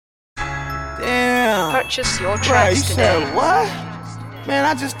Purchase your Bruh, tracks you today. said what? Man,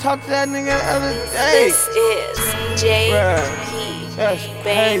 I just talked to that nigga the other day. This is JP That's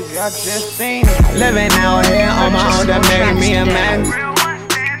Banks. crazy, I just seen it. Living out here on my own, that made me a man.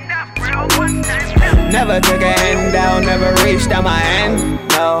 Never took a handout, never reached out my hand.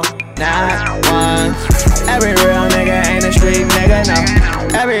 No, not once. Every real nigga ain't a street nigga,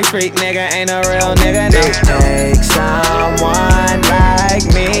 no. Every street nigga ain't a real nigga, no. It takes someone like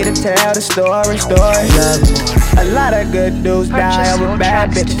me to tell the story. A lot of good dudes die over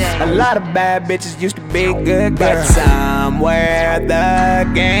bad bitches. A lot of bad bitches used to be good girls. But somewhere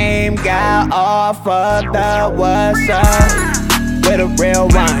the game got all fucked up. What's up with a real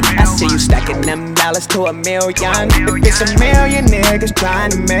one? I see you stacking them dollars to $1 million. If it's $1 million niggas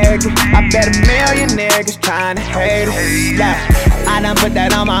trying to make it, I bet $1 million niggas trying to hate it. Yeah, I done put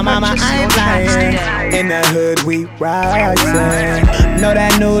that on my mama, I ain't lying. In the hood we rising. Know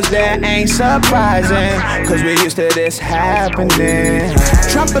that news that ain't surprising, cause we used to this happening.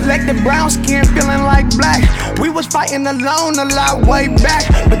 Trump elected brown skin feeling like black. We was fighting alone a lot way back,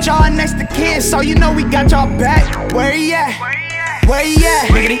 but y'all next to kin, so you know we got y'all back. Where he at? Where he at?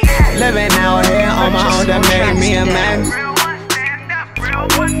 Living out here on my own, that made me a man.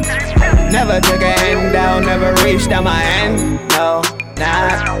 Never took a handout, never reached out my hand. No,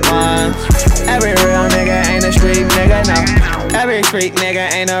 not once. Every real nigga ain't a street nigga, no. Every street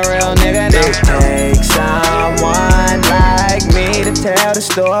nigga ain't a real nigga, no. It takes someone like me to tell the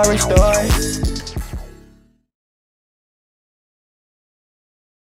story.